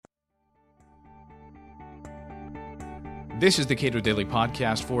This is the Cato Daily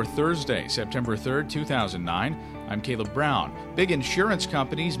Podcast for Thursday, September 3rd, 2009. I'm Caleb Brown. Big insurance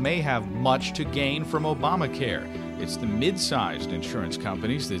companies may have much to gain from Obamacare. It's the mid-sized insurance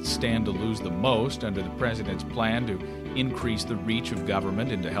companies that stand to lose the most under the president's plan to increase the reach of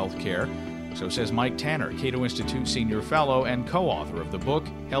government into health care. So says Mike Tanner, Cato Institute Senior Fellow and co-author of the book,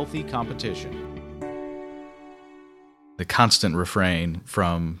 Healthy Competition. The constant refrain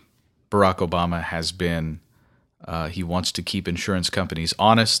from Barack Obama has been he wants to keep insurance companies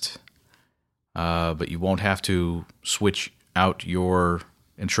honest, but you won't have to switch out your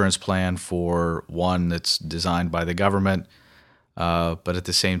insurance plan for one that's designed by the government. But at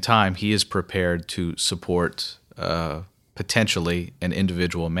the same time, he is prepared to support potentially an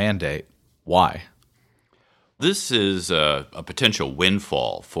individual mandate. Why? This is a potential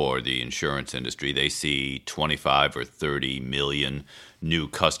windfall for the insurance industry. They see 25 or 30 million new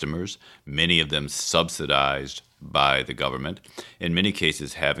customers, many of them subsidized by the government, in many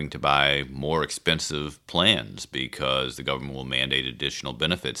cases having to buy more expensive plans because the government will mandate additional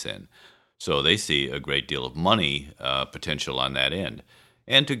benefits in. So they see a great deal of money potential on that end.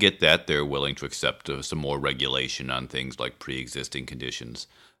 And to get that, they're willing to accept some more regulation on things like pre-existing conditions.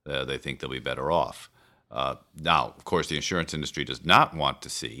 They think they'll be better off. Now, of course, the insurance industry does not want to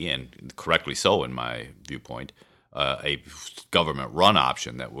see, and correctly so in my viewpoint, a government-run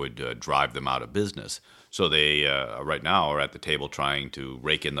option that would drive them out of business. So they, right now, are at the table trying to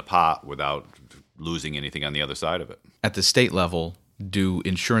rake in the pot without losing anything on the other side of it. At the state level, do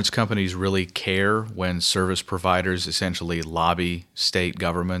insurance companies really care when service providers essentially lobby state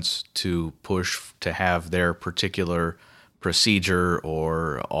governments to push to have their particular procedure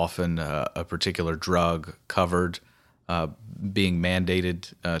or often a particular drug covered, being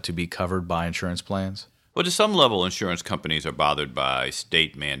mandated to be covered by insurance plans? Well, to some level, insurance companies are bothered by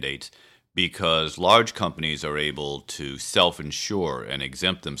state mandates because large companies are able to self-insure and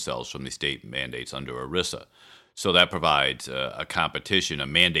exempt themselves from the state mandates under ERISA. So that provides a competition, a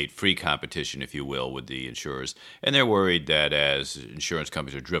mandate-free competition, if you will, with the insurers. And they're worried that as insurance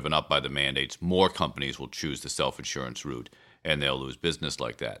companies are driven up by the mandates, more companies will choose the self-insurance route, and they'll lose business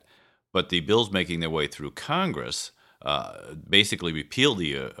like that. But the bills making their way through Congress basically repeal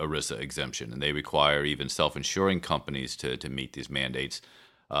the ERISA exemption, and they require even self-insuring companies to meet these mandates.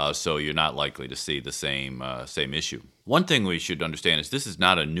 So you're not likely to see the same issue. One thing we should understand is this is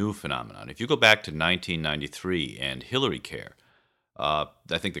not a new phenomenon. If you go back to 1993 and HillaryCare, I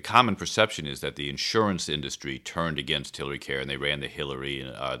think the common perception is that the insurance industry turned against HillaryCare and they ran the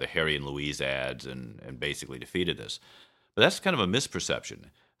Harry and Louise ads and basically defeated this. But that's kind of a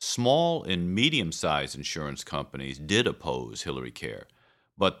misperception. Small and medium-sized insurance companies did oppose HillaryCare.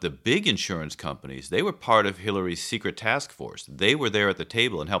 But the big insurance companies, they were part of Hillary's secret task force. They were there at the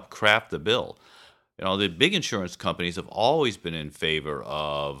table and helped craft the bill. You know, the big insurance companies have always been in favor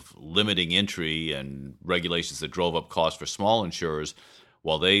of limiting entry and regulations that drove up costs for small insurers,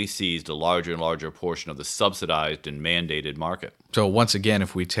 while they seized a larger and larger portion of the subsidized and mandated market. So once again,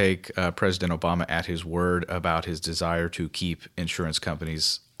 if we take President Obama at his word about his desire to keep insurance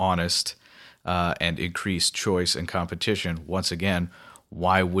companies honest and increase choice and competition, once again,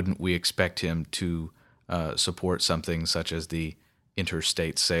 why wouldn't we expect him to support something such as the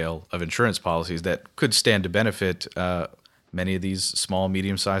interstate sale of insurance policies that could stand to benefit many of these small,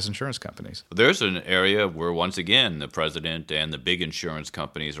 medium-sized insurance companies? There's an area where, once again, the president and the big insurance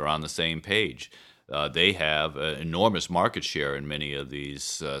companies are on the same page. They have an enormous market share in many of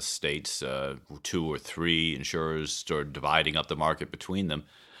these states. 2 or 3 insurers start dividing up the market between them.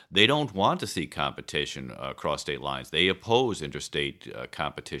 They don't want to see competition across state lines. They oppose interstate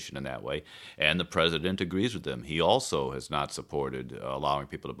competition in that way, and the president agrees with them. He also has not supported allowing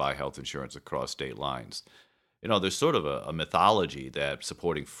people to buy health insurance across state lines. You know, there's sort of a mythology that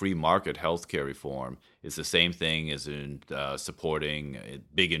supporting free market health care reform is the same thing as in supporting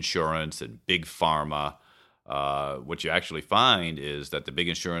big insurance and big pharma. What you actually find is that the big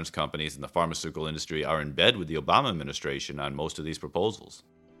insurance companies and the pharmaceutical industry are in bed with the Obama administration on most of these proposals.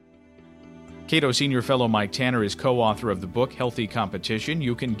 Cato Senior Fellow Mike Tanner is co-author of the book, Healthy Competition.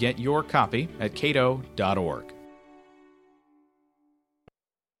 You can get your copy at cato.org.